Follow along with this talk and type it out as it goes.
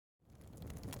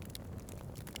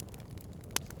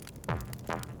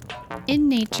In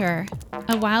nature,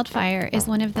 a wildfire is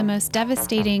one of the most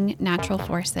devastating natural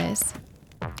forces.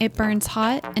 It burns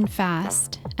hot and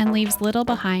fast and leaves little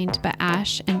behind but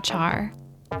ash and char.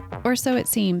 Or so it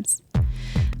seems.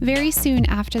 Very soon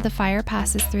after the fire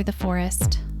passes through the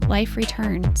forest, life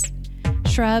returns.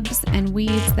 Shrubs and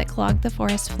weeds that clog the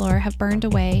forest floor have burned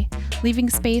away, leaving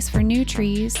space for new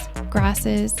trees,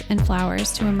 grasses, and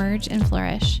flowers to emerge and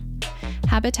flourish.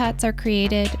 Habitats are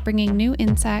created, bringing new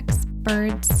insects,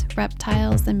 birds,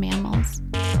 reptiles, and mammals.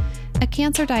 A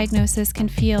cancer diagnosis can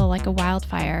feel like a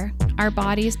wildfire, our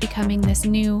bodies becoming this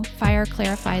new,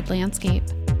 fire-clarified landscape.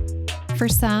 For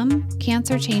some,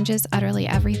 cancer changes utterly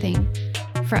everything.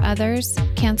 For others,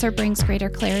 cancer brings greater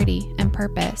clarity and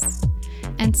purpose.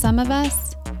 And some of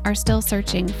us are still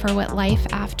searching for what life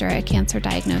after a cancer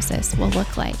diagnosis will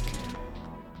look like.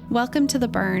 Welcome to The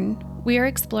Burn. We are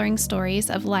exploring stories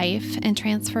of life and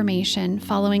transformation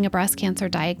following a breast cancer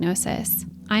diagnosis.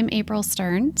 I'm April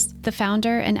Stearns, the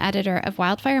founder and editor of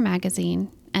Wildfire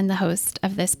Magazine and the host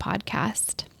of this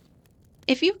podcast.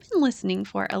 If you've been listening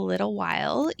for a little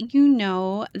while, you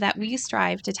know that we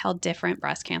strive to tell different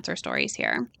breast cancer stories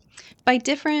here. By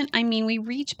different, I mean we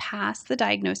reach past the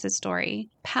diagnosis story,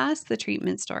 past the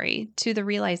treatment story, to the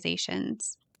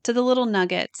realizations, to the little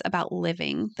nuggets about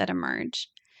living that emerge.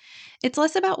 It's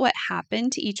less about what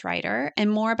happened to each writer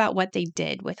and more about what they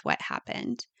did with what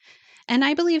happened. And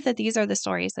I believe that these are the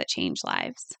stories that change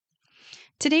lives.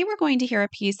 Today, we're going to hear a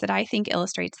piece that I think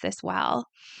illustrates this well.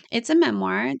 It's a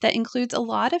memoir that includes a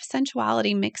lot of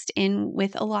sensuality mixed in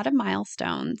with a lot of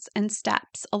milestones and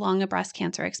steps along a breast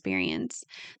cancer experience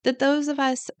that those of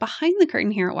us behind the curtain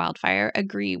here at Wildfire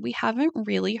agree we haven't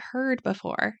really heard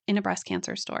before in a breast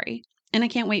cancer story. And I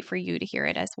can't wait for you to hear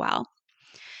it as well.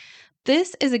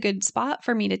 This is a good spot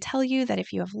for me to tell you that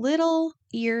if you have little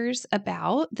ears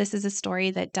about, this is a story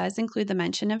that does include the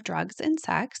mention of drugs and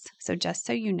sex, so just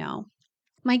so you know.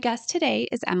 My guest today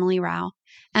is Emily Rau.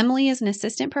 Emily is an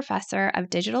assistant professor of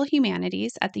digital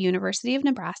humanities at the University of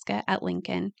Nebraska at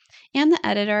Lincoln and the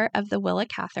editor of the Willa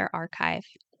Cather Archive.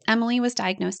 Emily was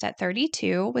diagnosed at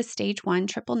 32 with stage 1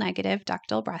 triple-negative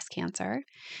ductal breast cancer.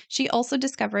 She also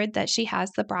discovered that she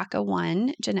has the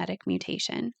BRCA1 genetic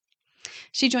mutation.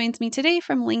 She joins me today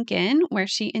from Lincoln, where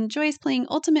she enjoys playing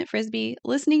ultimate frisbee,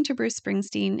 listening to Bruce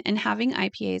Springsteen, and having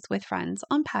IPAs with friends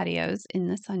on patios in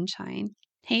the sunshine.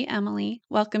 Hey, Emily,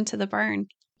 welcome to The Burn.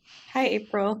 Hi,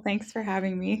 April. Thanks for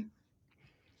having me.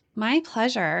 My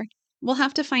pleasure. We'll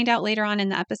have to find out later on in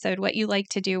the episode what you like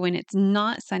to do when it's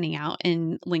not sunny out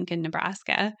in Lincoln,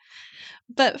 Nebraska.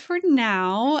 But for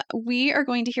now, we are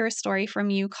going to hear a story from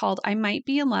you called I Might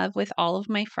Be in Love with All of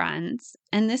My Friends.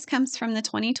 And this comes from the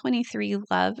 2023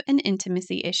 Love and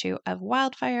Intimacy issue of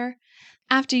Wildfire.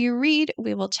 After you read,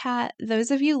 we will chat. Those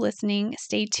of you listening,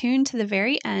 stay tuned to the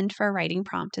very end for a writing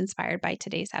prompt inspired by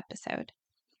today's episode.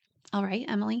 All right,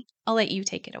 Emily, I'll let you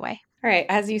take it away. All right,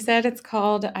 as you said, it's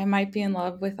called I Might Be in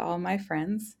Love with All My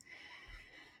Friends.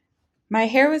 My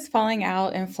hair was falling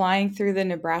out and flying through the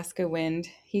Nebraska wind.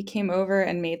 He came over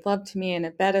and made love to me in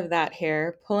a bed of that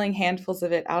hair, pulling handfuls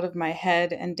of it out of my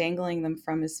head and dangling them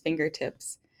from his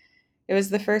fingertips. It was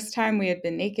the first time we had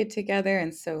been naked together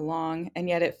in so long, and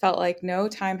yet it felt like no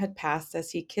time had passed as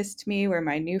he kissed me where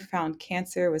my newfound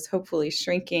cancer was hopefully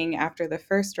shrinking after the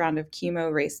first round of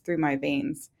chemo raced through my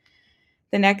veins.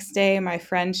 The next day, my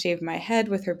friend shaved my head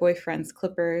with her boyfriend's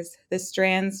clippers. The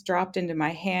strands dropped into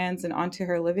my hands and onto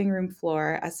her living room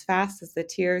floor as fast as the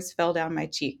tears fell down my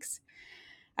cheeks.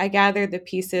 I gathered the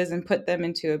pieces and put them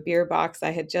into a beer box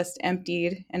I had just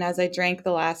emptied, and as I drank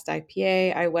the last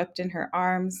IPA, I wept in her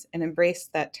arms, an embrace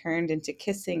that turned into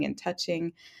kissing and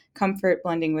touching, comfort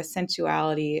blending with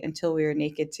sensuality until we were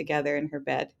naked together in her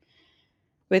bed.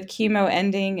 With chemo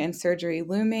ending and surgery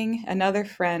looming, another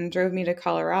friend drove me to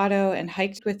Colorado and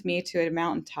hiked with me to a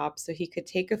mountaintop so he could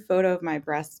take a photo of my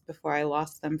breasts before I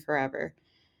lost them forever.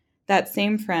 That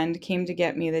same friend came to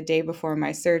get me the day before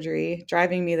my surgery,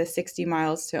 driving me the 60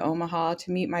 miles to Omaha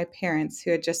to meet my parents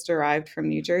who had just arrived from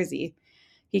New Jersey.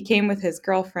 He came with his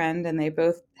girlfriend, and they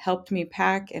both helped me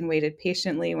pack and waited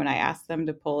patiently when I asked them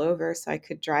to pull over so I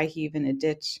could dry heave in a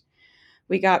ditch.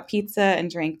 We got pizza and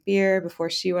drank beer before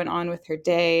she went on with her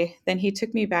day. Then he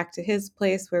took me back to his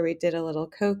place where we did a little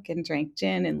coke and drank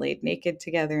gin and laid naked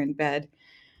together in bed.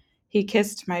 He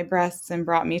kissed my breasts and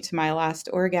brought me to my last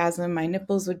orgasm my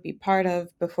nipples would be part of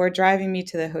before driving me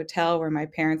to the hotel where my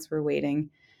parents were waiting.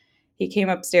 He came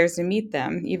upstairs to meet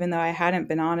them, even though I hadn't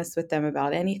been honest with them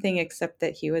about anything except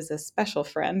that he was a special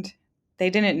friend. They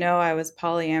didn't know I was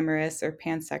polyamorous or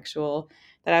pansexual,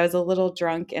 that I was a little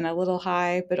drunk and a little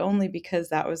high, but only because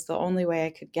that was the only way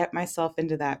I could get myself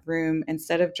into that room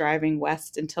instead of driving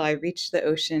west until I reached the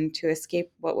ocean to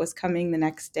escape what was coming the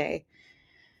next day.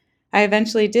 I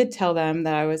eventually did tell them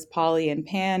that I was Polly and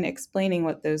Pan, explaining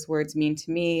what those words mean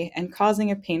to me and causing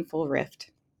a painful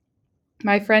rift.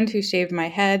 My friend who shaved my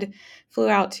head flew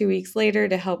out 2 weeks later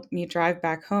to help me drive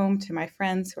back home to my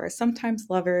friends who are sometimes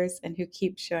lovers and who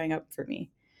keep showing up for me.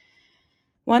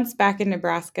 Once back in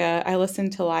Nebraska, I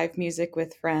listened to live music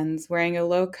with friends, wearing a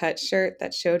low-cut shirt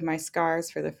that showed my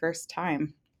scars for the first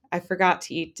time. I forgot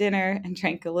to eat dinner and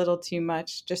drank a little too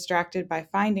much, distracted by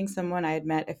finding someone I had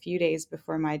met a few days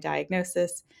before my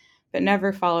diagnosis, but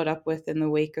never followed up with in the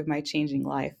wake of my changing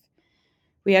life.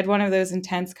 We had one of those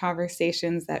intense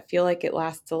conversations that feel like it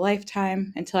lasts a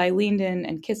lifetime until I leaned in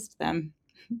and kissed them.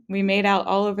 We made out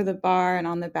all over the bar and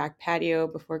on the back patio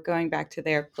before going back to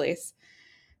their place.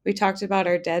 We talked about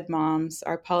our dead moms,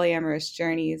 our polyamorous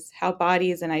journeys, how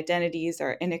bodies and identities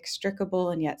are inextricable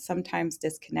and yet sometimes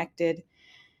disconnected.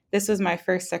 This was my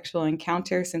first sexual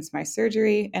encounter since my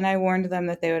surgery, and I warned them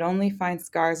that they would only find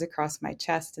scars across my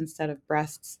chest instead of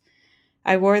breasts.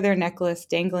 I wore their necklace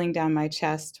dangling down my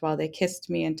chest while they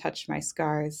kissed me and touched my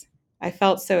scars. I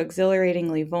felt so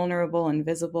exhilaratingly vulnerable and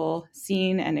visible,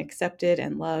 seen and accepted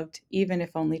and loved, even if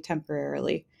only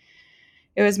temporarily.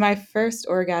 It was my first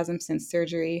orgasm since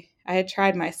surgery. I had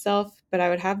tried myself, but I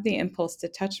would have the impulse to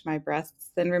touch my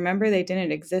breasts, then remember they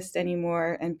didn't exist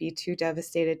anymore and be too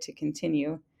devastated to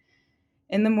continue.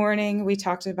 In the morning, we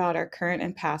talked about our current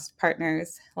and past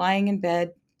partners, lying in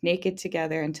bed, naked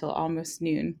together until almost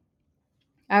noon.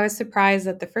 I was surprised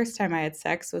that the first time I had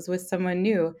sex was with someone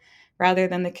new, rather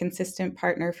than the consistent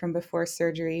partner from before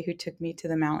surgery who took me to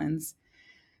the mountains.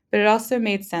 But it also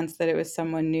made sense that it was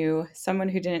someone new, someone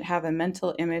who didn't have a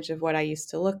mental image of what I used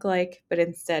to look like, but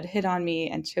instead hit on me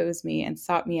and chose me and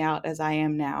sought me out as I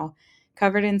am now,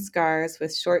 covered in scars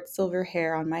with short silver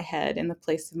hair on my head in the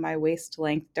place of my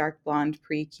waist-length dark blonde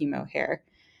pre-chemo hair.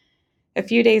 A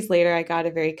few days later, I got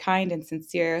a very kind and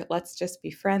sincere, let's just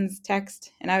be friends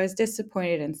text, and I was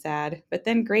disappointed and sad, but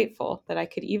then grateful that I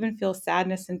could even feel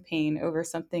sadness and pain over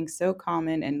something so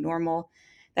common and normal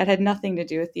that had nothing to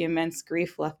do with the immense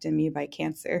grief left in me by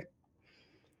cancer.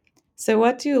 So,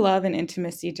 what do love and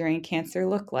intimacy during cancer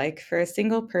look like for a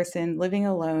single person living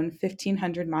alone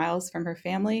 1,500 miles from her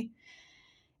family?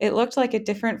 It looked like a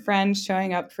different friend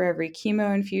showing up for every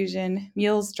chemo infusion,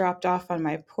 meals dropped off on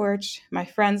my porch, my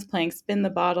friends playing spin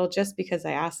the bottle just because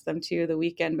I asked them to the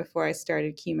weekend before I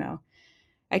started chemo.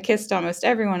 I kissed almost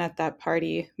everyone at that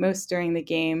party, most during the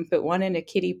game, but one in a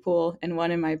kiddie pool and one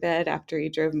in my bed after he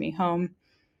drove me home.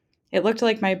 It looked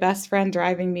like my best friend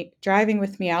driving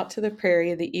with me out to the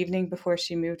prairie the evening before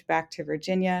she moved back to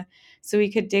Virginia so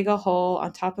we could dig a hole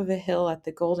on top of a hill at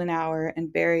the golden hour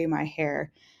and bury my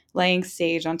hair, laying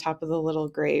sage on top of the little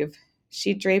grave.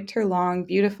 She draped her long,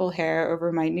 beautiful hair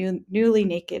over my newly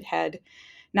naked head,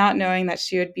 not knowing that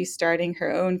she would be starting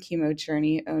her own chemo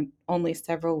journey only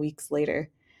several weeks later.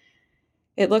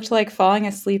 It looked like falling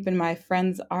asleep in my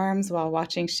friend's arms while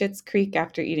watching Schitt's Creek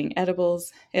after eating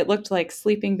edibles. It looked like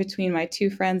sleeping between my two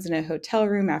friends in a hotel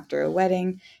room after a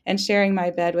wedding and sharing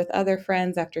my bed with other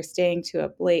friends after staying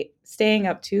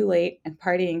up too late and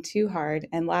partying too hard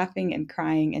and laughing and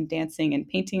crying and dancing and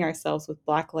painting ourselves with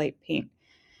black light paint.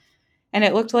 And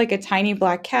it looked like a tiny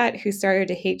black cat who started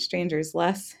to hate strangers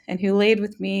less, and who laid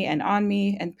with me and on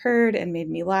me and purred and made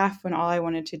me laugh when all I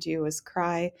wanted to do was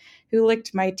cry, who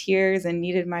licked my tears and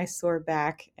kneaded my sore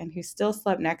back, and who still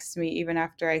slept next to me even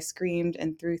after I screamed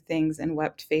and threw things and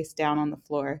wept face down on the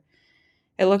floor.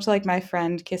 It looked like my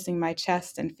friend kissing my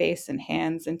chest and face and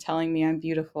hands and telling me I'm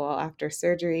beautiful after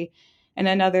surgery, and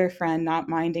another friend not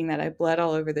minding that I bled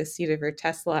all over the seat of her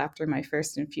Tesla after my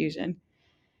first infusion.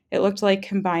 It looked like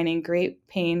combining great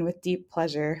pain with deep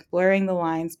pleasure, blurring the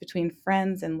lines between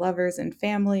friends and lovers and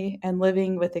family, and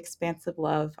living with expansive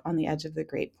love on the edge of the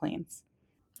Great Plains.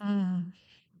 Mm.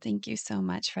 Thank you so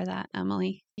much for that,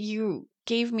 Emily. You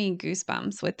gave me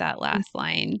goosebumps with that last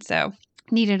line. So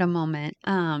needed a moment.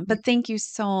 But thank you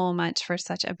so much for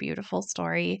such a beautiful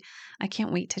story. I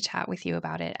can't wait to chat with you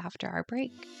about it after our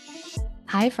break.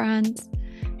 Hi, friends.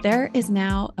 There is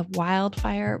now a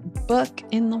wildfire book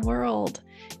in the world.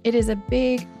 It is a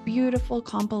big, beautiful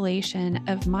compilation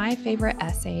of my favorite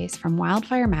essays from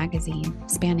Wildfire magazine,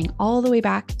 spanning all the way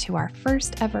back to our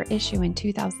first ever issue in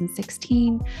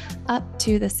 2016 up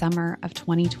to the summer of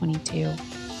 2022.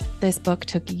 This book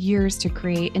took years to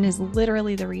create and is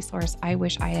literally the resource I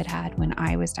wish I had had when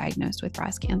I was diagnosed with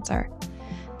breast cancer.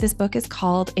 This book is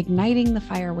called Igniting the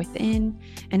Fire Within,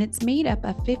 and it's made up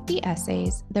of 50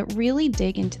 essays that really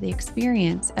dig into the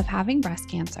experience of having breast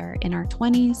cancer in our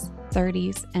 20s,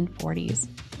 30s, and 40s.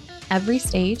 Every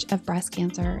stage of breast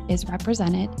cancer is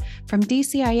represented, from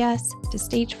DCIS to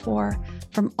stage 4,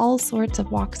 from all sorts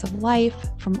of walks of life,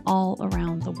 from all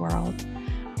around the world.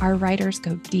 Our writers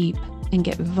go deep and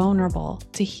get vulnerable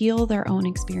to heal their own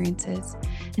experiences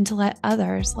and to let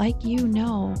others like you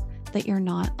know that you're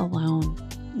not alone.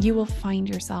 You will find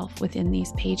yourself within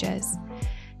these pages.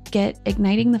 Get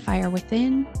Igniting the Fire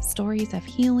Within, stories of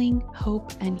healing,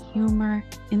 hope, and humor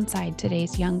inside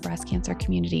today's young breast cancer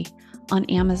community on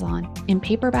Amazon in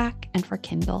paperback and for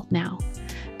Kindle now.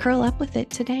 Curl up with it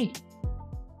today.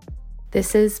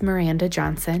 This is Miranda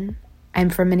Johnson. I'm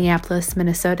from Minneapolis,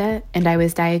 Minnesota, and I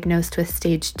was diagnosed with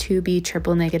stage 2B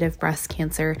triple negative breast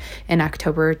cancer in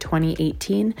October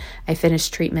 2018. I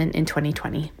finished treatment in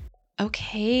 2020.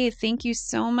 Okay, thank you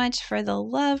so much for the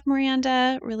love,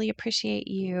 Miranda. Really appreciate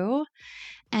you.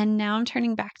 And now I'm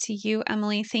turning back to you,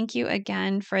 Emily. Thank you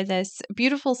again for this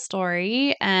beautiful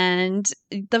story and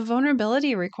the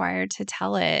vulnerability required to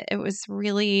tell it. It was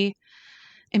really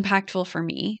impactful for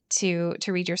me to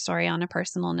read your story on a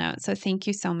personal note. So thank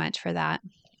you so much for that.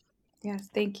 Yes,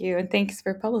 thank you. And thanks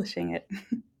for publishing it.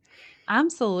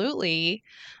 Absolutely.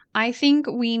 I think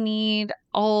we need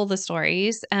all the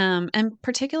stories. And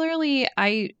particularly,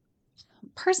 I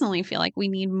personally feel like we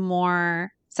need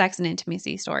more sex and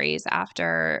intimacy stories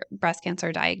after breast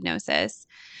cancer diagnosis.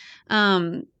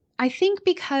 Um, I think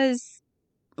because,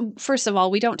 first of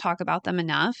all, we don't talk about them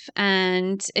enough,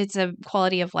 and it's a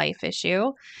quality of life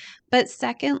issue. But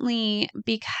secondly,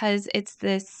 because it's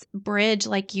this bridge,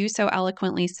 like you so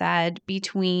eloquently said,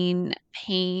 between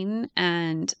pain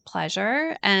and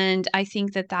pleasure. And I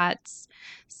think that that's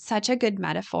such a good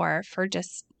metaphor for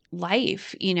just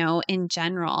life, in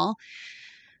general.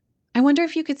 I wonder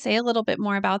if you could say a little bit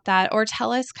more about that or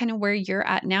tell us kind of where you're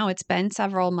at now. It's been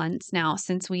several months now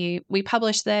since we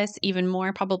published this, even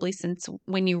more probably since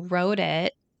when you wrote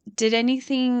it. Did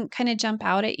anything kind of jump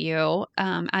out at you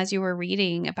as you were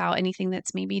reading about anything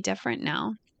that's maybe different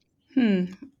now? Hmm.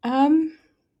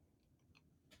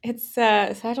 It's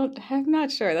so I'm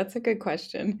not sure. That's a good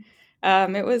question.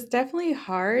 It was definitely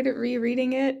hard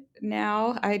rereading it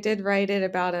now. I did write it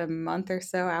about a month or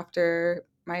so after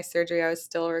my surgery. I was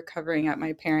still recovering at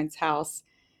my parents' house,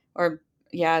 or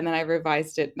yeah, and then I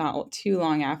revised it not too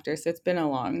long after. So it's been a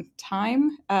long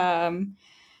time.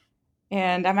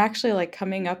 And I'm actually like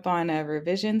coming up on a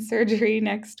revision surgery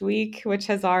next week, which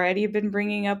has already been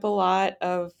bringing up a lot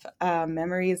of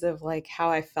memories of like how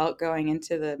I felt going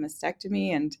into the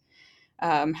mastectomy and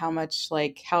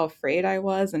how afraid I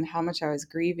was and how much I was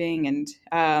grieving. And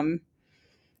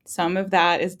some of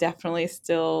that is definitely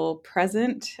still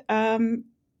present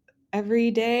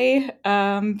every day.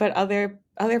 But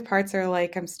other parts are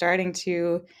like I'm starting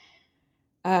to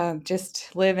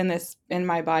just live in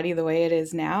my body the way it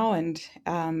is now and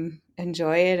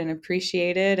enjoy it and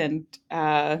appreciate it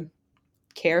and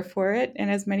care for it in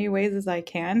as many ways as I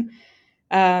can.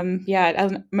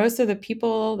 Most of the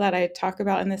people that I talk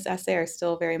about in this essay are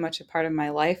still very much a part of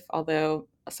my life, although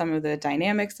some of the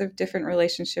dynamics of different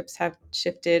relationships have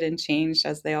shifted and changed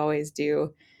as they always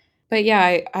do. But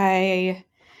yeah, I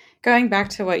going back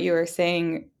to what you were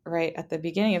saying right at the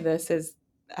beginning of this is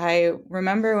I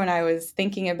remember when I was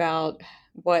thinking about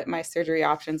what my surgery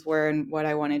options were and what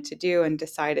I wanted to do and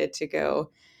decided to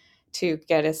go to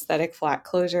get aesthetic flat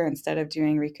closure instead of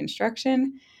doing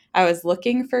reconstruction. I was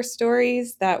looking for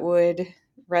stories that would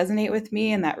resonate with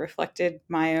me and that reflected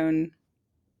my own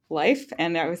life,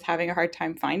 and I was having a hard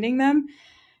time finding them.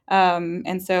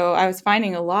 And so I was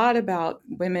finding a lot about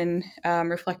women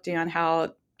reflecting on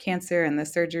how cancer and the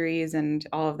surgeries and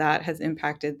all of that has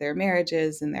impacted their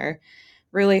marriages and their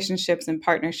relationships and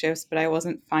partnerships, but I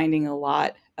wasn't finding a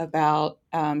lot about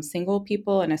single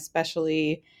people and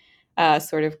especially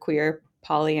sort of queer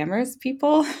polyamorous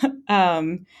people.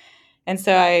 um, and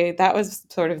so that was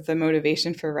sort of the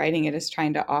motivation for writing it, is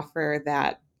trying to offer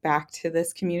that back to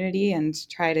this community and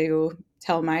try to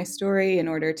tell my story in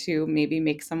order to maybe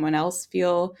make someone else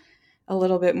feel a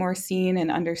little bit more seen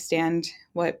and understand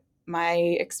what my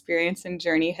experience and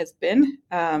journey has been.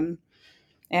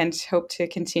 And hope to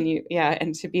continue, yeah,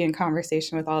 and to be in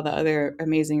conversation with all the other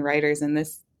amazing writers in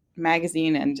this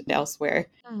magazine and elsewhere.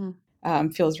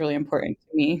 Mm. Feels really important to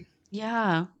me.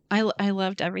 Yeah, I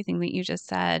loved everything that you just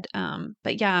said.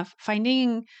 But yeah,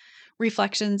 finding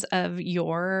reflections of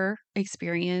your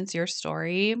experience, your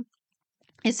story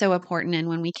is so important. And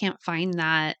when we can't find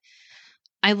that,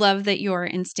 I love that your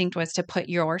instinct was to put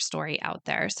your story out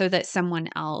there so that someone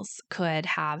else could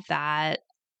have that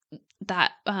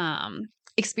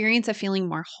experience of feeling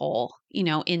more whole,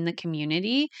 in the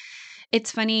community.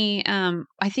 It's funny.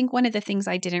 I think one of the things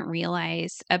I didn't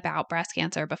realize about breast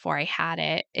cancer before I had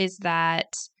it is that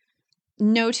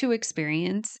no two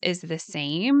experience is the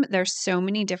same. There's so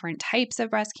many different types of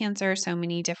breast cancer, so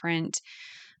many different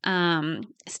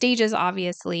stages,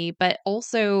 obviously, but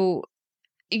also,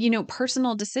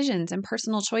 personal decisions and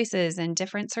personal choices and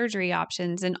different surgery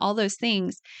options and all those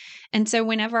things. And so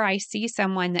whenever I see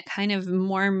someone that kind of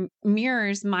more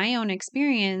mirrors my own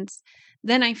experience,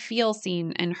 then I feel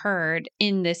seen and heard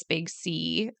in this big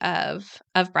sea of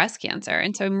breast cancer.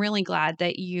 And so I'm really glad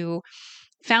that you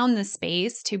found the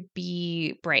space to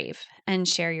be brave and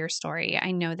share your story.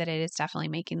 I know that it is definitely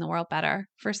making the world better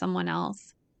for someone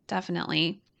else.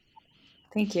 Definitely.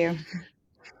 Thank you.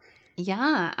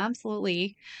 Yeah,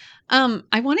 absolutely.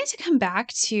 I wanted to come back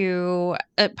to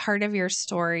a part of your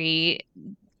story,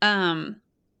 um,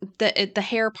 the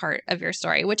hair part of your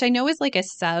story, which I know is like a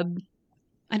sub.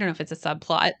 I don't know if it's a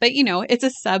subplot, but it's a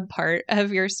sub part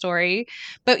of your story.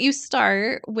 But you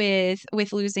start with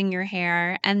losing your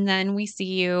hair, and then we see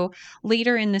you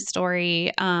later in the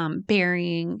story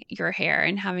burying your hair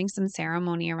and having some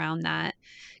ceremony around that.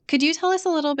 Could you tell us a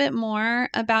little bit more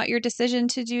about your decision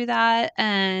to do that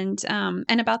and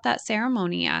about that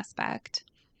ceremony aspect?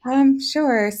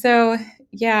 Sure. So,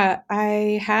 yeah,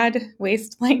 I had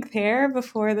waist length hair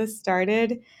before this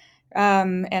started.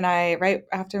 And right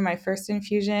after my first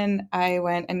infusion, I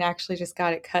went and actually just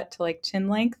got it cut to like chin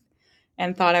length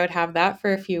and thought I would have that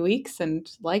for a few weeks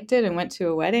and liked it and went to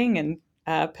a wedding and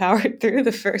powered through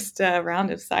the first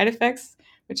round of side effects,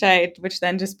 which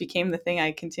then just became the thing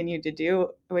I continued to do,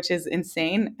 which is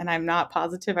insane. And I'm not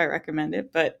positive I recommend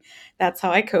it, but that's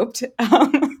how I coped.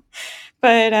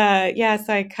 But yeah,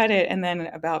 so I cut it, and then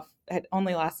it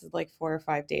only lasted like 4 or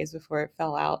 5 days before it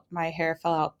fell out. My hair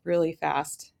fell out really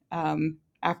fast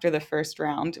after the first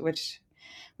round, which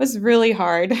was really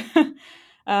hard.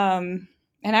 um,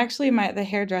 and actually, the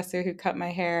hairdresser who cut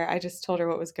my hair, I just told her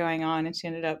what was going on, and she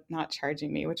ended up not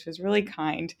charging me, which was really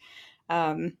kind.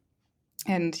 Um,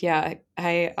 and yeah,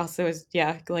 I also was,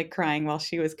 yeah, like crying while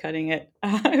she was cutting it.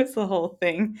 It was the whole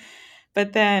thing.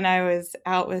 But then I was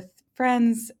out with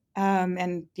friends,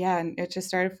 and yeah, and it just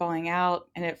started falling out,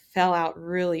 and it fell out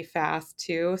really fast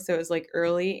too. So it was like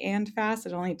early and fast.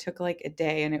 It only took like a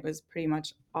day, and it was pretty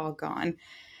much all gone.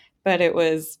 But it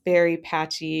was very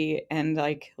patchy and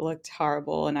like looked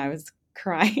horrible, and I was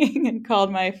crying and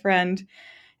called my friend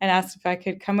and asked if I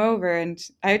could come over. And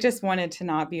I just wanted to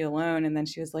not be alone. And then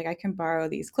she was like, I can borrow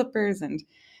these clippers. And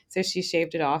so she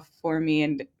shaved it off for me.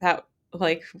 And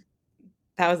like,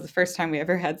 that was the first time we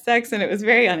ever had sex. And it was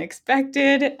very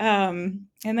unexpected. And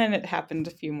then it happened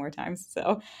a few more times.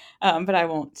 So, but I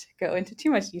won't go into too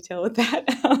much detail with that.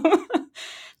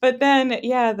 But then,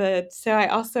 yeah, so I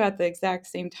also, at the exact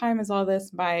same time as all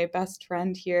this, my best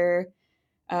friend here,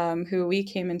 who we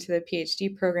came into the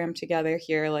PhD program together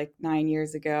here like 9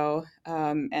 years ago,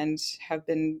 and have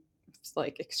been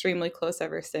like extremely close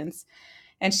ever since.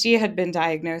 And she had been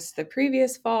diagnosed the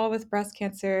previous fall with breast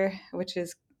cancer, which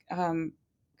is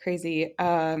crazy,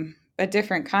 a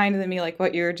different kind than me. Like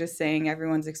what you were just saying,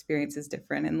 everyone's experience is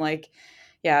different. And like,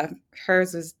 yeah,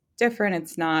 hers was different.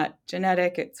 It's not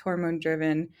genetic, it's hormone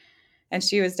driven. And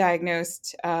she was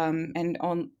diagnosed,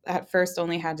 at first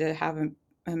only had to have a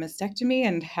mastectomy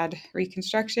and had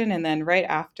reconstruction. And then right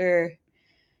after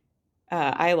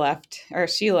I left, or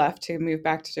she left to move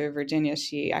back to Virginia,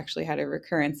 she actually had a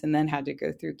recurrence and then had to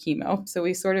go through chemo. So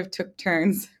we sort of took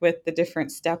turns with the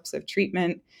different steps of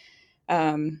treatment,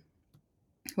 um,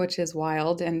 which is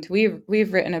wild. And we've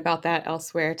written about that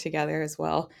elsewhere together as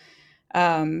well.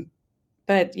 Um,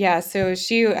 but yeah, so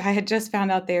I had just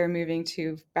found out they were moving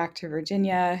to back to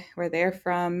Virginia, where they're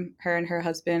from, her and her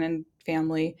husband and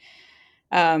family.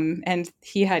 And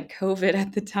he had COVID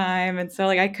at the time. And so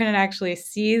like I couldn't actually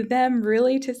see them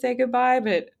really to say goodbye,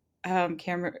 but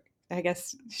Cameron, I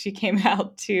guess she came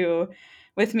out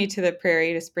with me to the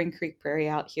prairie, to Spring Creek Prairie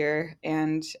out here,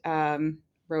 and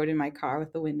rode in my car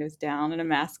with the windows down and a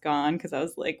mask on, because I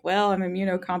was like, well, I'm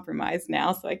immunocompromised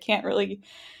now, so I can't really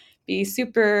be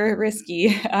super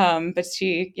risky. But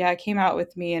she, yeah, came out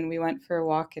with me, and we went for a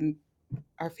walk in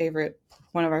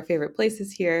one of our favorite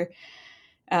places here.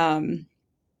 Um,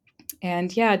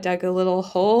 and yeah, dug a little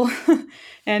hole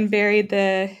and buried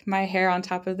my hair on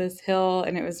top of this hill,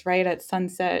 and it was right at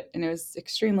sunset, and it was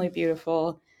extremely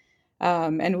beautiful.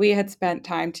 And we had spent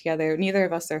time together. Neither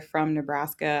of us are from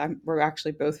Nebraska. We're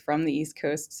actually both from the East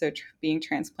Coast, so being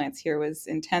transplants here was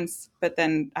intense. But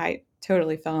then I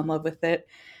totally fell in love with it,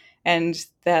 and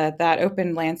that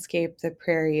open landscape, the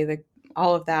prairie, the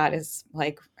all of that is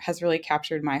like has really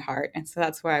captured my heart, and so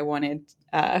that's why I wanted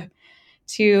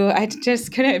to. I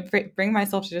just couldn't bring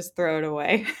myself to just throw it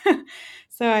away.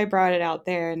 So I brought it out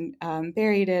there and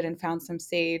buried it and found some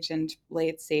sage and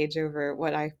laid sage over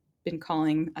what I've been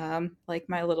calling like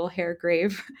my little hair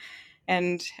grave.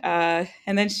 And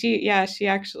then she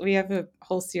actually, we have a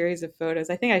whole series of photos.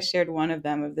 I think I shared one of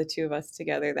them of the two of us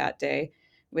together that day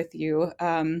with you.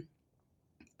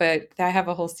 But I have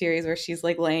a whole series where she's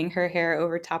like laying her hair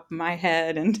over top of my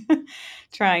head and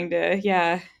trying to,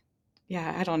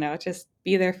 I don't know, just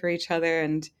be there for each other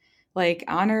and like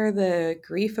honor the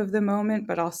grief of the moment,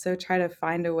 but also try to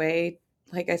find a way,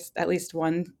 like at least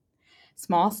one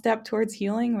small step towards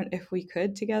healing if we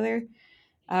could together.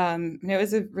 And it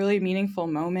was a really meaningful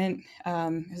moment.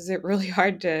 It was really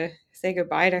hard to say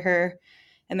goodbye to her.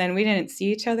 And then we didn't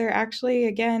see each other actually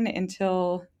again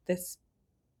until this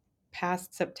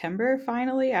past September,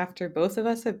 finally, after both of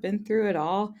us have been through it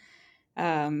all,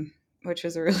 um, which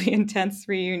was a really intense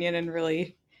reunion and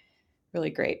really, really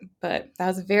great. But that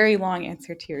was a very long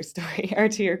answer to your story or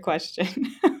to your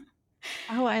question.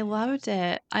 Oh, I loved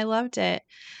it. I loved it.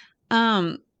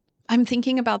 Um, I'm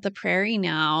thinking about the prairie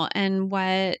now and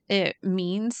what it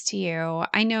means to you.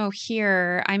 I know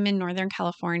here I'm in Northern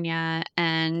California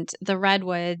and the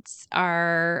redwoods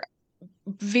are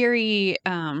very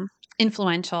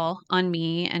influential on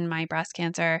me and my breast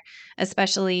cancer,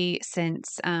 especially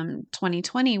since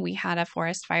 2020 we had a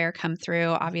forest fire come through.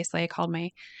 Obviously, I called my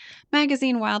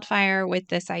magazine Wildfire with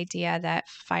this idea that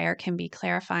fire can be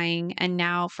clarifying. And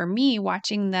now for me,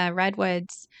 watching the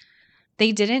redwoods,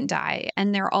 they didn't die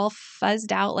and they're all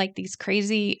fuzzed out like these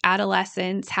crazy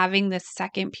adolescents having this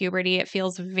second puberty. It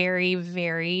feels very,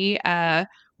 very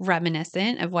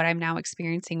reminiscent of what I'm now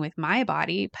experiencing with my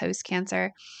body post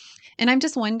cancer. And I'm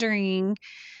just wondering,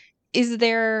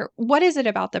 what is it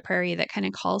about the prairie that kind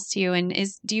of calls to you? And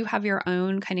do you have your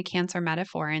own kind of cancer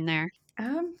metaphor in there?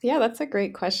 Yeah, that's a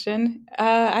great question.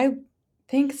 I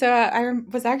think so. I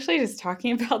was actually just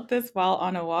talking about this while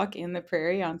on a walk in the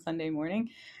prairie on Sunday morning.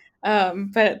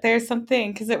 But there's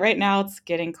something because right now it's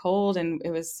getting cold and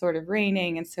it was sort of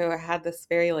raining, and so I had this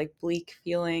very like bleak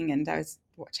feeling. And I was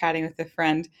chatting with a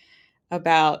friend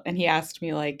about, and he asked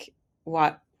me like,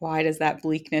 "What? Why does that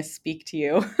bleakness speak to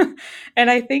you?" And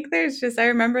I think there's just I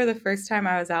remember the first time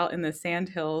I was out in the Sand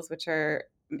Hills, which are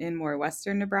in more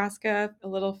western Nebraska, a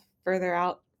little further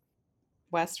out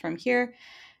west from here,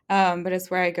 but it's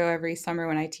where I go every summer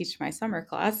when I teach my summer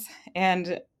class,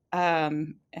 and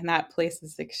that place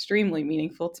is extremely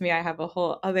meaningful to me. I have a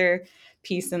whole other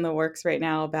piece in the works right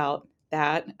now about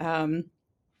that.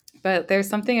 But there's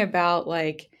something about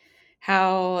like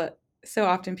how so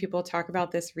often people talk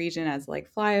about this region as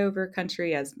like flyover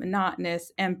country, as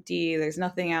monotonous, empty, there's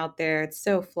nothing out there, it's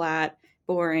so flat,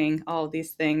 boring, all of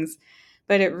these things.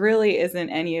 But it really isn't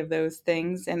any of those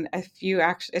things. And if you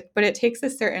actually, but it takes a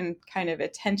certain kind of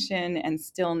attention and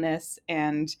stillness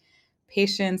and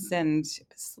patience and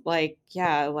like,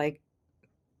 yeah,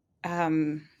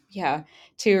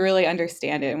 to really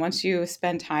understand it. And once you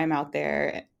spend time out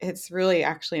there, it's really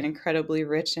actually an incredibly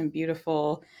rich and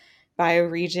beautiful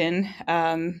bioregion.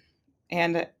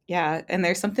 And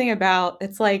there's something about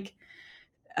it's like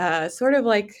sort of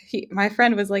like my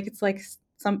friend was like, it's like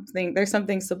something, there's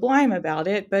something sublime about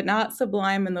it, but not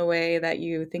sublime in the way that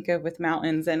you think of with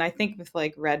mountains. And I think with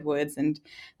like redwoods and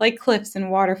like cliffs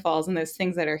and waterfalls and those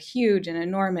things that are huge and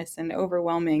enormous and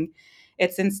overwhelming.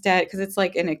 It's instead because it's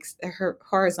like a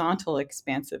horizontal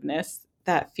expansiveness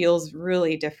that feels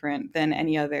really different than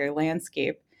any other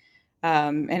landscape.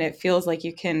 And it feels like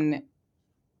you can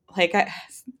like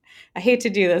I hate to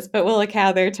do this, but Willa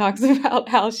Cather talks about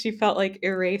how she felt like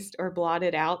erased or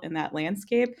blotted out in that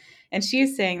landscape. And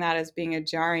she's saying that as being a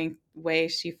jarring way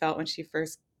she felt when she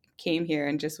first came here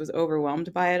and just was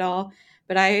overwhelmed by it all.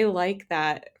 But I like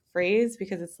that phrase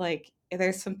because it's like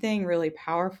there's something really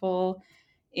powerful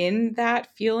in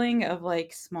that feeling of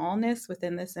like smallness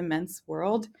within this immense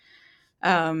world.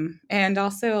 And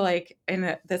also, like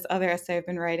in this other essay I've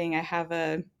been writing, I have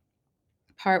a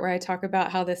part where I talk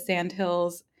about how the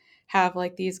sandhills have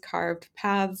like these carved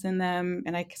paths in them,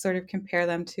 and I sort of compare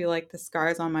them to like the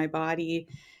scars on my body.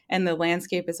 And the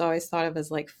landscape is always thought of as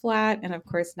like flat, and of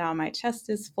course now my chest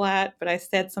is flat. But I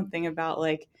said something about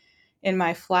like in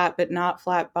my flat but not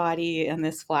flat body and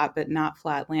this flat but not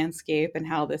flat landscape, and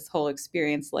how this whole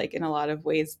experience, like in a lot of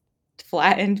ways,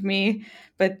 flattened me,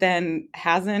 but then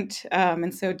hasn't.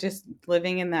 And so just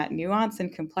living in that nuance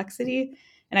and complexity,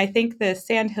 and I think the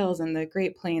sandhills and the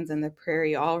Great Plains and the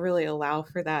prairie all really allow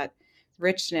for that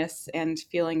richness and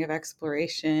feeling of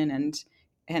exploration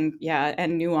and yeah,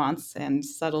 and nuance and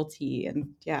subtlety and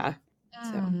yeah.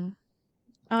 So Mm.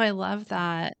 Oh, I love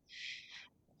that.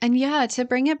 And yeah, to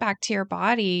bring it back to your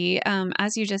body,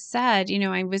 as you just said,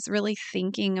 I was really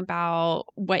thinking about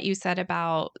what you said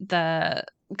about the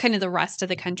kind of the rest of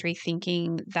the country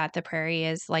thinking that the prairie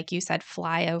is, like you said,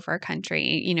 flyover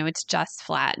country. It's just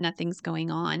flat, nothing's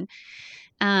going on.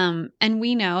 And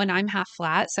we know, and I'm half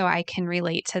flat, so I can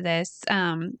relate to this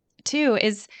too,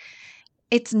 is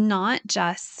it's not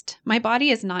just my body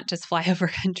is not just flyover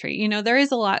country. There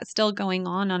is a lot still going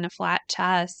on a flat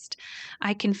chest.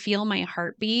 I can feel my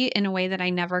heartbeat in a way that I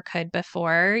never could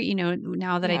before,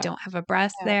 now that I Yeah. don't have a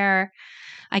breast Yeah. there.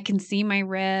 I can see my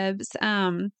ribs.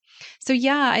 So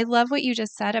yeah, I love what you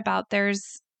just said about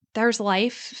there's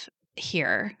life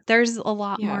here. There's a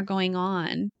lot more Yeah. going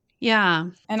on. Yeah.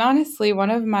 And honestly,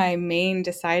 one of my main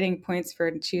deciding points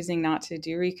for choosing not to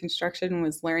do reconstruction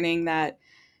was learning that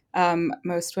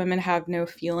most women have no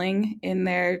feeling in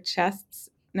their chests,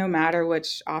 no matter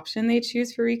which option they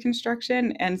choose for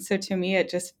reconstruction. And so to me,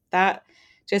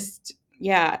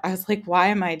 yeah, I was like, why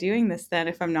am I doing this then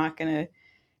if I'm not going to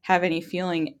have any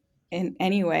feeling in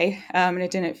any way? And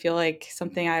it didn't feel like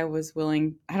something I was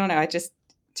willing, I don't know,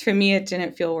 to me, it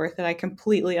didn't feel worth it. I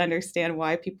completely understand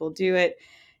why people do it.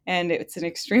 And it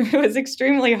was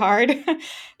extremely hard.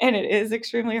 And it is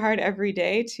extremely hard every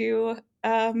day to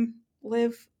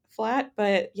live flat.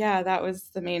 But yeah, that was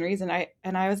the main reason. I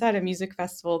was at a music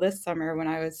festival this summer when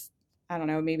I was, I don't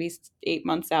know, maybe 8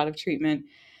 months out of treatment,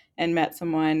 and met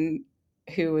someone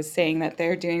who was saying that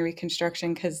they're doing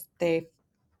reconstruction because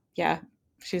yeah,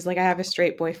 she's like, I have a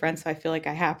straight boyfriend, so I feel like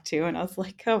I have to. And I was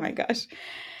like, oh my gosh.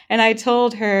 And I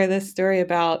told her this story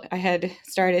about I had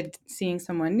started seeing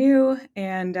someone new,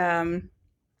 and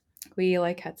we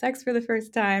like had sex for the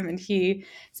first time, and he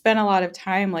spent a lot of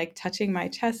time like touching my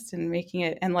chest and making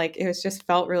it, and like it was just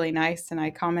felt really nice. And I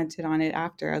commented on it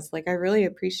after. I was like, I really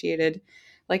appreciated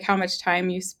like how much time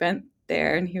you spent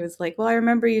there. And he was like, well, I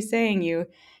remember you saying you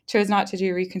chose not to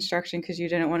do reconstruction because you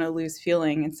didn't want to lose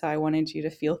feeling, and so I wanted you to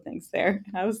feel things there.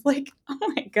 And I was like,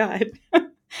 oh my god.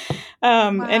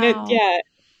 And it Wow. yeah,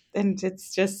 and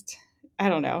it's just, I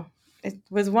don't know, it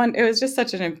was just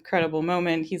such an incredible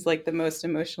moment. He's like the most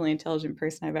emotionally intelligent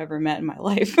person I've ever met in my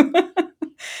life. That's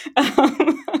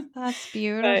But yeah,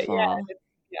 beautiful.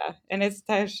 yeah, and it's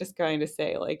I was just going to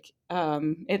say like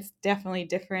it's definitely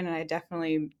different, and I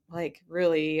definitely like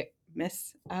really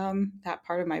miss that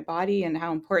part of my body and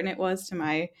how important it was to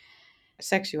my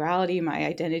sexuality, my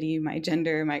identity, my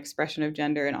gender, my expression of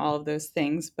gender, and all of those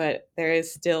things. But there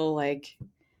is still like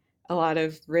a lot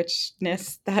of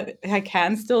richness that I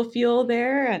can still feel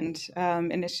there, and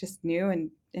it's just new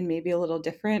and maybe a little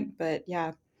different, but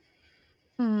yeah.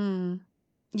 Hmm.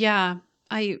 Yeah.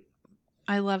 I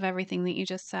I love everything that you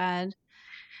just said.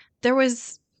 There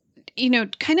was,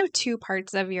 kind of two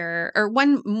parts of your or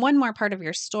one more part of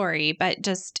your story, but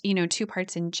just, two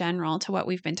parts in general to what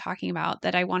we've been talking about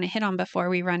that I want to hit on before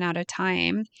we run out of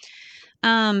time.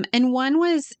 And one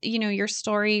was, your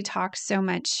story talks so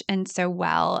much and so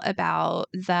well about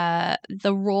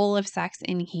the role of sex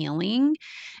in healing.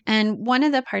 And one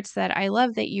of the parts that I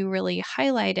love that you really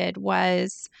highlighted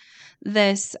was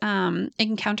this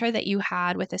encounter that you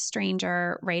had with a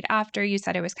stranger right after. You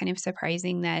said it was kind of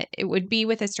surprising that it would be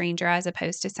with a stranger as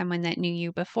opposed to someone that knew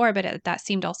you before, but that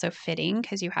seemed also fitting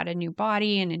because you had a new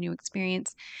body and a new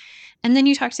experience. And then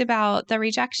you talked about the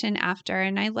rejection after,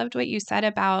 and I loved what you said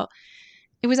about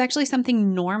it was actually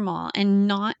something normal and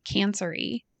not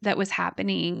cancery that was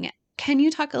happening. Can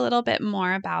you talk a little bit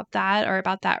more about that or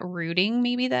about that rooting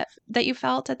maybe that you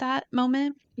felt at that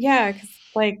moment? Yeah, because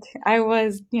like I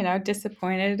was,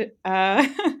 disappointed that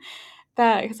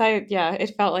because yeah,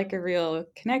 it felt like a real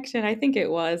connection. I think it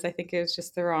was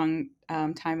just the wrong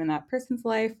time in that person's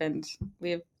life, and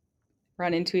we've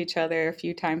run into each other a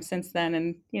few times since then,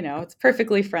 and it's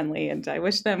perfectly friendly, and I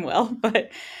wish them well.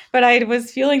 But I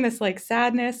was feeling this like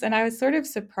sadness, and I was sort of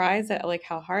surprised at like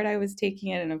how hard I was taking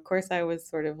it. And of course I was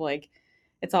sort of like,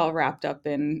 it's all wrapped up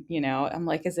in, I'm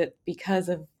like, is it because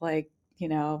of like,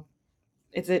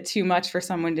 is it too much for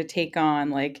someone to take on,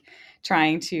 like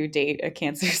trying to date a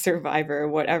cancer survivor,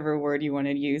 whatever word you want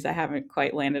to use? I haven't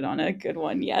quite landed on a good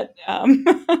one yet.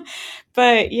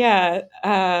 But yeah,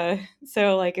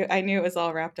 so like I knew it was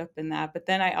all wrapped up in that. But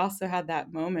then I also had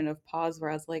that moment of pause where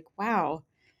I was like, wow,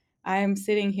 I'm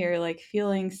sitting here like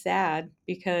feeling sad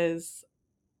because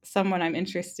someone I'm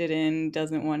interested in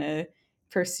doesn't want to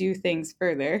pursue things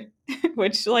further,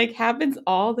 which like happens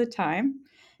all the time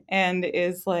and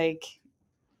is like,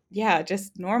 yeah,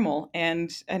 just normal.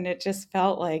 And it just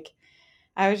felt like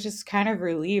I was just kind of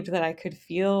relieved that I could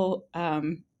feel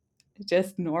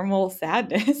just normal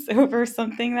sadness over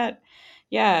something that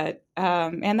Yeah.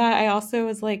 And that I also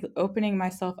was like opening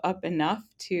myself up enough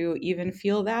to even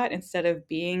feel that instead of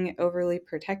being overly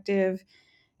protective,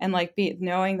 and like be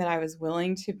knowing that I was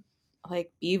willing to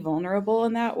like be vulnerable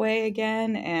in that way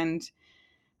again. And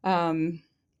um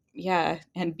yeah,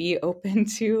 and be open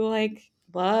to like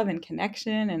love and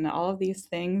connection and all of these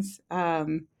things.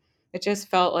 It just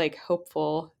felt like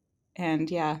hopeful.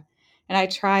 And yeah, and I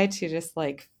try to just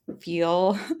like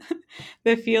feel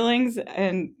the feelings,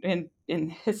 and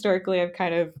historically I've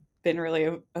kind of been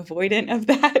really avoidant of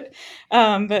that.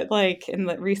 But like in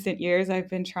the recent years I've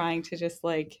been trying to just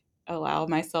like allow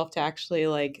myself to actually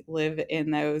like live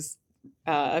in those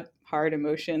hard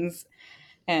emotions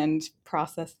and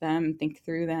process them, think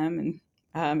through them,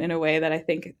 and in a way that I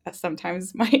think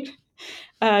sometimes might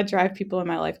drive people in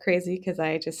my life crazy because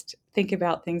I just think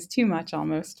about things too much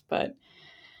almost. But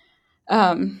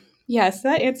yeah, so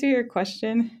that answer your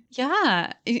question?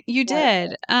 Yeah, you Yeah.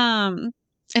 did.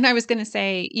 And I was going to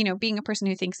say, being a person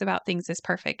who thinks about things is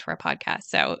perfect for a podcast.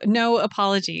 So no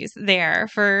apologies there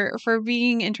for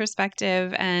being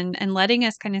introspective and letting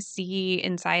us kind of see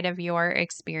inside of your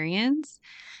experience.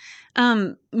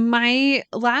 My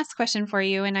last question for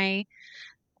you, and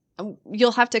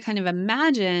you'll have to kind of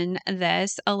imagine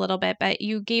this a little bit, but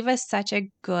you gave us such a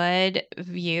good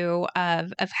view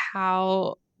of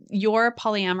how your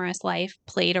polyamorous life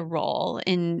played a role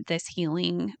in this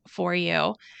healing for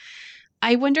you.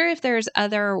 I wonder if there's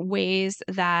other ways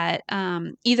that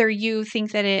either you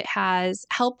think that it has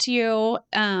helped you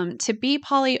to be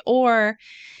poly, or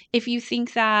if you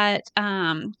think that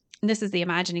this is the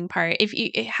imagining part, if you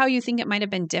how you think it might have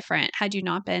been different had you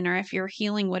not been, or if your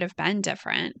healing would have been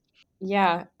different.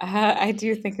 Yeah, I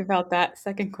do think about that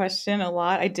second question a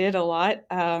lot. I did a lot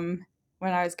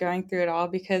when I was going through it all,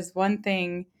 because one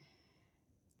thing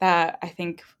that I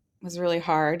think was really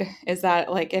hard is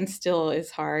that, like, and still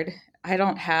is hard, I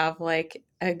don't have like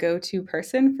a go-to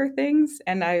person for things,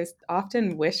 and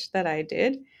often wish that I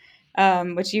did.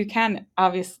 Which you can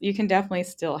obviously, you can definitely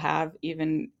still have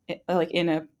even like in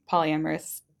a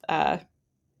polyamorous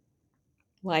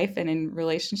life and in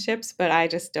relationships, but I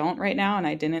just don't right now, and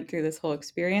I didn't through this whole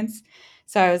experience.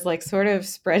 So I was like sort of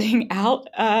spreading out,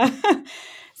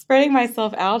 spreading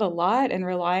myself out a lot and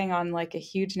relying on like a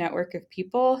huge network of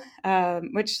people,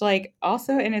 which like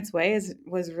also in its way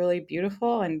was really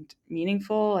beautiful and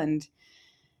meaningful. And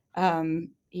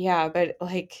yeah, but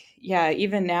like yeah,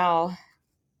 even now,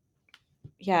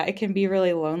 yeah, it can be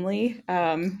really lonely.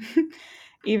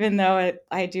 Even though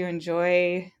I do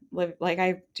enjoy like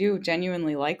I do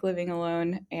genuinely like living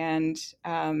alone, and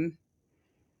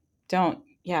don't,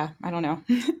 yeah, I don't know,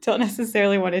 don't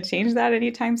necessarily want to change that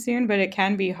anytime soon, but it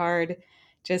can be hard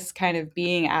just kind of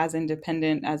being as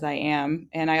independent as I am.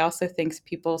 And I also think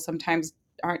people sometimes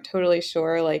aren't totally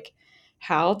sure like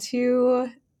how to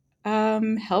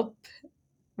help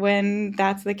when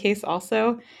that's the case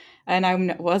also. And I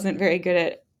wasn't very good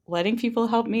at letting people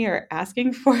help me or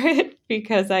asking for it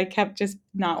because I kept just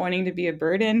not wanting to be a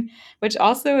burden, which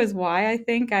also is why I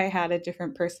think I had a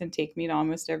different person take me to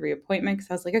almost every appointment,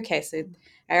 because I was like, okay, so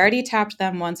I already tapped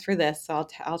them once for this, so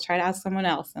I'll try to ask someone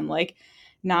else, and like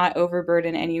not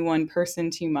overburden any one person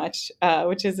too much,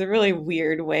 which is a really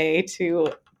weird way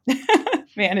to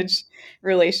manage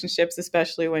relationships,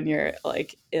 especially when you're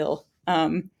like ill.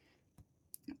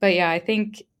 But yeah,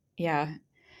 yeah,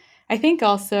 I think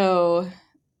also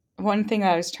one thing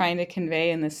that I was trying to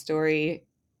convey in this story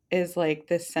is like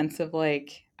this sense of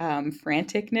like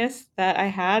franticness that I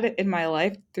had in my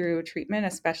life through treatment,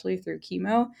 especially through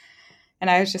chemo. And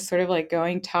I was just sort of like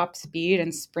going top speed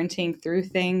and sprinting through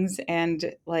things,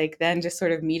 and like then just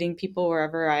sort of meeting people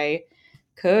wherever I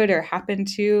could or happened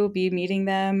to be meeting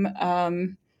them.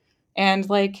 And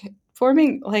like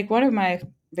forming like one of my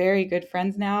very good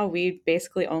friends now, we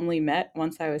basically only met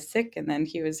once I was sick, and then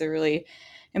he was a really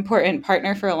important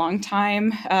partner for a long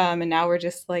time, and now we're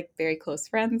just like very close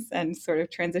friends and sort of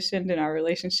transitioned in our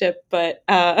relationship. But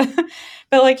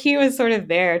but like he was sort of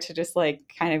there to just like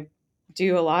kind of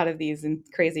do a lot of these and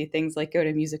crazy things, like go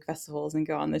to music festivals and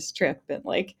go on this trip and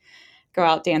like go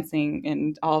out dancing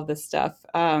and all of this stuff.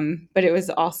 But it was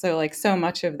also like so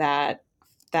much of that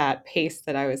pace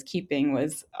that I was keeping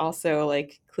was also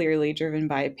like clearly driven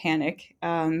by panic.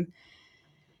 And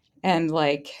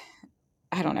like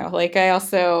I don't know, like I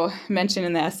also mentioned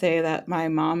in the essay that my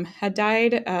mom had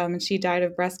died, and she died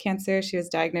of breast cancer. She was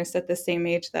diagnosed at the same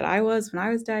age that I was when I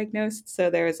was diagnosed. So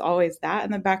there was always that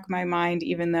in the back of my mind,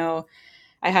 even though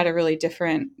I had a really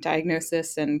different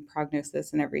diagnosis and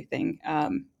prognosis and everything,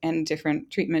 and different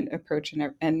treatment approach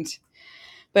and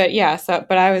but yeah, so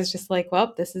but I was just like,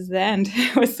 well, this is the end.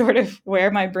 It was sort of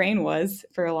where my brain was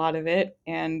for a lot of it.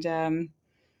 And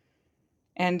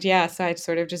And yeah, so I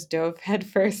sort of just dove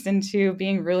headfirst into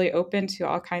being really open to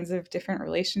all kinds of different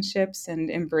relationships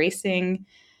and embracing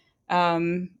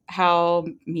how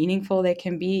meaningful they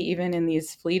can be, even in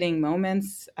these fleeting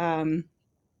moments.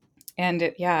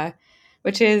 Yeah,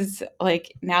 which is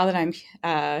like now that I'm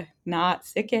not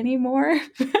sick anymore,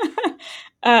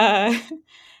 uh,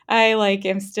 I like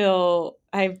am still,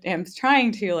 I am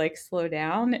trying to like slow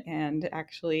down and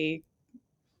actually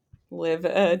live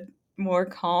a more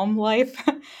calm life.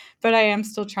 But I am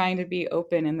still trying to be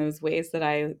open in those ways that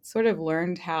I sort of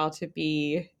learned how to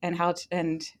be, and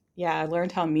yeah, I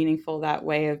learned how meaningful that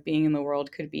way of being in the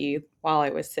world could be while I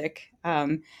was sick.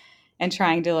 And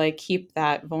trying to like keep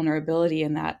that vulnerability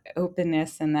and that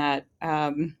openness and that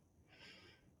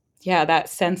yeah, that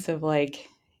sense of like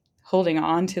holding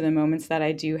on to the moments that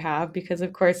I do have, because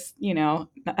of course,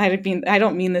 I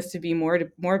don't mean this to be more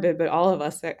morbid, but all of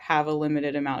us have a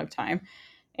limited amount of time,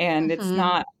 and Mm-hmm. it's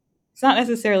not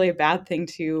necessarily a bad thing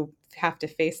to have to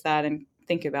face that and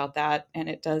think about that, and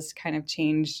it does kind of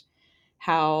change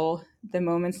how the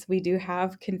moments we do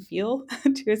have can feel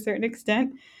to a certain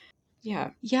extent.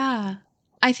 Yeah. Yeah.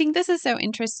 I think this is so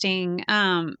interesting.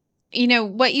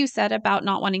 What you said about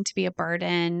not wanting to be a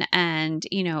burden and,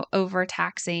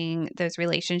 overtaxing those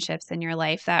relationships in your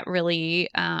life, that really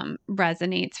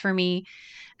resonates for me.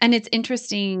 And it's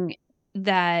interesting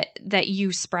that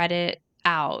you spread it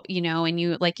out, and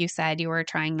you, like you said, you were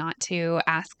trying not to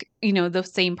ask, the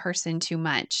same person too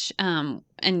much,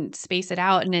 and space it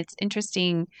out. And it's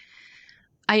interesting.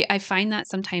 I find that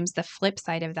sometimes the flip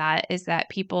side of that is that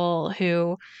people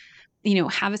who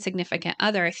have a significant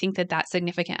other, I think that that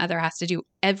significant other has to do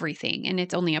everything, and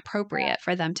it's only appropriate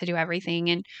for them to do everything.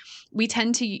 And we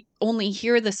tend to only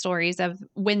hear the stories of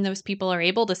when those people are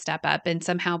able to step up and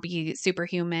somehow be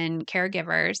superhuman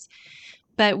caregivers.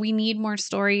 But we need more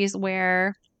stories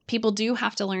where people do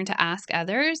have to learn to ask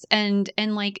others. And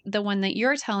like the one that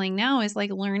you're telling now is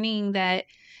like learning that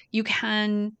you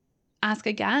can ask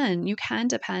again. You can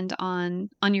depend on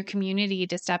your community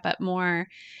to step up more.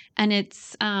 And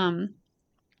it's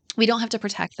we don't have to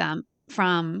protect them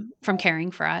from caring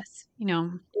for us,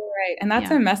 Right. And that's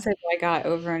Yeah. a message I got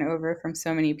over and over from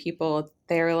so many people.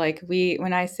 They're like,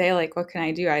 when I say like, what can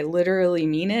I do? I literally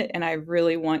mean it. And I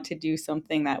really want to do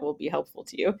something that will be helpful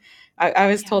to you. I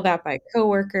was Yeah. told that by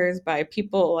coworkers, by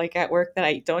people like at work that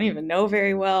I don't even know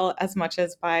very well, as much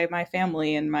as by my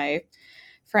family and my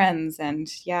friends. And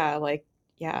yeah, like,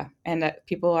 yeah. And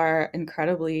people are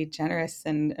incredibly generous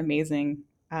and amazing.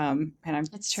 And I'm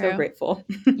It's so true. grateful.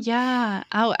 Yeah.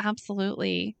 Oh,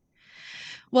 absolutely.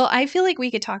 Well, I feel like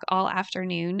we could talk all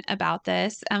afternoon about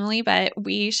this, Emily, but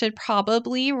we should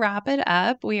probably wrap it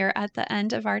up. We are at the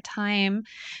end of our time.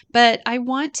 But I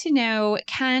want to know,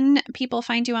 can people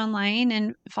find you online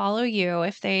and follow you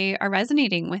if they are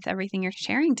resonating with everything you're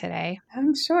sharing today?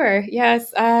 I'm sure.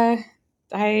 Yes. I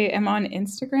am on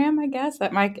Instagram, I guess.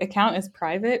 That my account is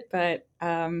private, but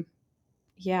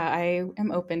yeah, I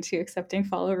am open to accepting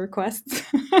follow requests.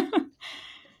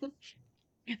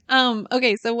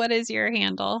 Okay, so what is your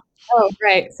handle? Oh,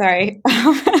 right. Sorry.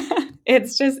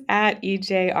 It's just at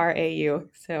EJRAU.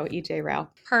 So EJ Rao.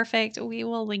 Perfect. We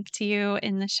will link to you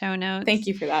in the show Thank notes.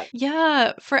 you for that.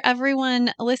 Yeah, for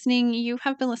everyone listening, you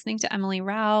have been listening to Emily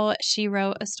Rau. She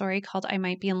wrote a story called I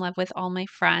Might Be in Love with All My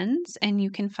Friends, and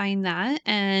you can find that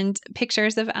and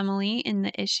pictures of Emily in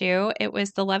the issue. It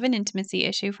was the Love and Intimacy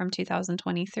issue from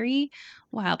 2023,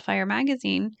 Wildfire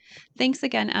Magazine. Thanks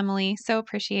again, Emily. So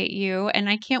appreciate you, and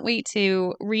I can't wait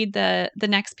to read the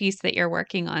next piece that you're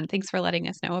working on. Thanks for letting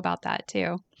us know about that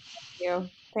too. You.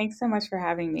 Thanks so much for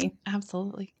having me.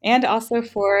 Absolutely. And also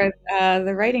for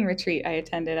the writing retreat I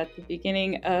attended at the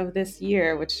beginning of this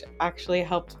year, which actually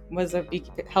helped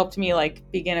me like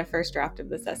begin a first draft of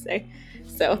this essay.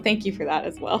 So thank you for that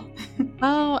as well.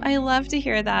 Oh, I love to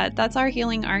hear that. That's our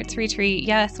healing arts retreat.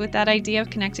 Yes, with that idea of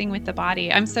connecting with the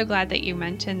body. I'm so glad that you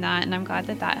mentioned that, and I'm glad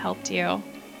that that helped you.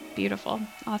 Beautiful.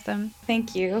 Awesome.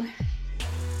 Thank you.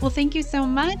 Well, thank you so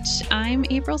much. I'm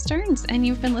April Stearns, and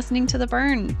you've been listening to The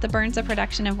Burn. The Burn's a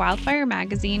production of Wildfire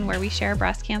Magazine, where we share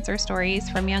breast cancer stories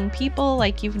from young people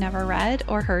like you've never read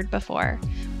or heard before.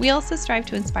 We also strive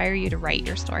to inspire you to write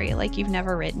your story like you've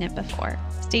never written it before.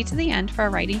 Stay to the end for a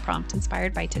writing prompt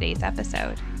inspired by today's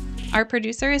episode. Our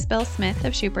producer is Bill Smith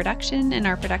of Shoe Production, and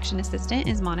our production assistant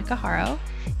is Monica Haro.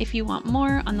 If you want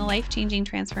more on the life-changing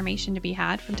transformation to be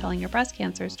had from telling your breast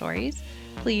cancer stories,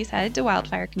 please head to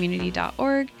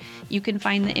wildfirecommunity.org. You can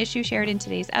find the issue shared in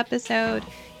today's episode,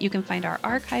 you can find our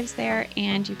archives there,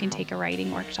 and you can take a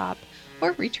writing workshop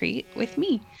or retreat with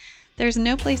me. There's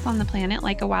no place on the planet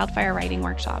like a wildfire writing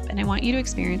workshop, and I want you to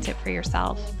experience it for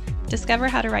yourself. Discover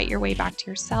how to write your way back to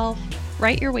yourself,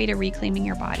 write your way to reclaiming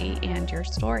your body and your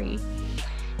story.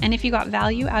 And if you got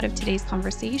value out of today's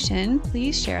conversation,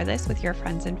 please share this with your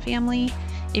friends and family.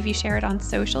 If you share it on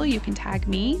social, you can tag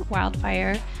me,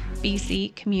 Wildfire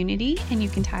BC Community, and you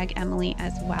can tag Emily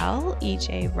as well,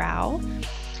 EJ Rau.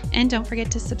 And don't forget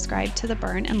to subscribe to The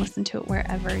Burn and listen to it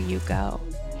wherever you go.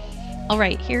 All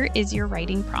right, here is your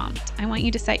writing prompt. I want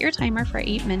you to set your timer for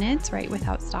 8 minutes, write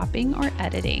without stopping or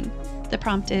editing. The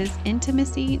prompt is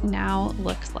intimacy now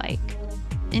looks like.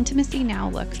 Intimacy now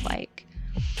looks like.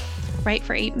 Write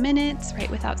for 8 minutes, write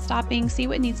without stopping, see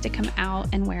what needs to come out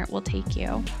and where it will take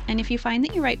you. And if you find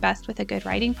that you write best with a good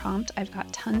writing prompt, I've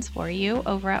got tons for you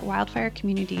over at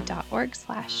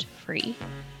wildfirecommunity.org/free.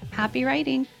 Happy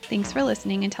writing. Thanks for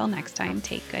listening. Until next time,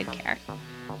 take good care.